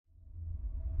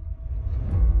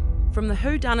From the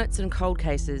whodunits and cold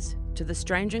cases to the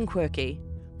strange and quirky,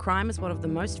 crime is one of the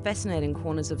most fascinating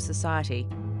corners of society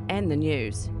and the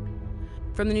news.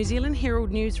 From the New Zealand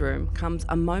Herald newsroom comes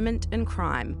A Moment in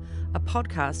Crime, a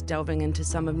podcast delving into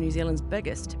some of New Zealand's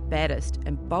biggest, baddest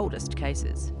and boldest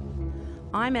cases.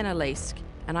 I'm Anna Leask,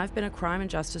 and I've been a crime and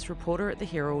justice reporter at the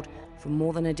Herald for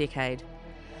more than a decade.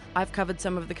 I've covered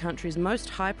some of the country's most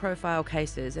high-profile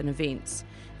cases and events,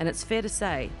 and it's fair to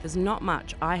say there's not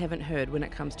much I haven't heard when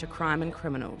it comes to crime and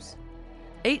criminals.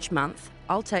 Each month,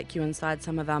 I'll take you inside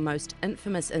some of our most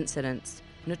infamous incidents,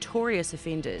 notorious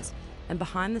offenders, and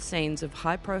behind the scenes of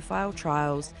high-profile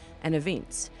trials and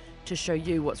events to show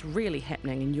you what's really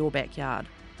happening in your backyard.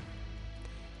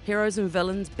 Heroes and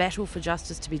villains battle for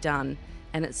justice to be done,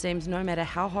 and it seems no matter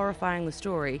how horrifying the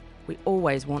story, we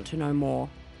always want to know more.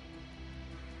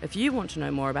 If you want to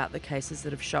know more about the cases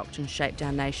that have shocked and shaped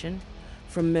our nation,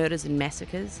 from murders and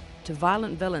massacres to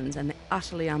violent villains and the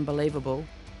utterly unbelievable,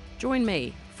 join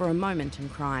me for A Moment in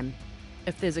Crime.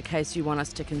 If there's a case you want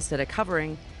us to consider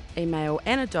covering, email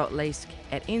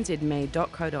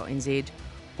anna.leask@nzme.co.nz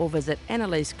or visit Anna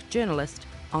Leask Journalist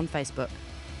on Facebook.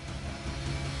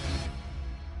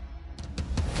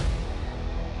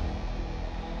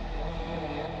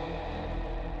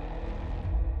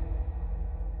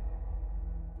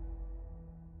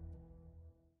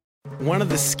 One of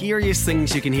the scariest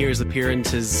things you can hear as a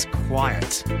parent is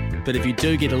quiet. But if you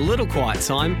do get a little quiet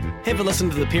time, have a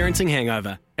listen to The Parenting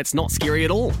Hangover. It's not scary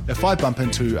at all. If I bump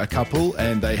into a couple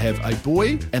and they have a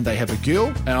boy and they have a girl,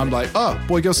 and I'm like, oh,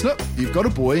 boy, girl, snip. You've got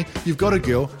a boy, you've got a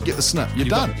girl, get the snip. You're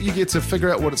done. You get to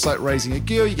figure out what it's like raising a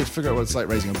girl, you get to figure out what it's like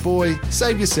raising a boy,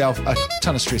 save yourself a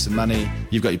ton of stress and money.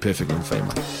 You've got your perfect little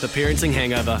family. The Parenting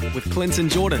Hangover with Clinton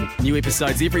Jordan. New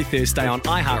episodes every Thursday on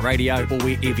iHeartRadio or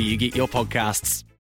wherever you get your podcasts.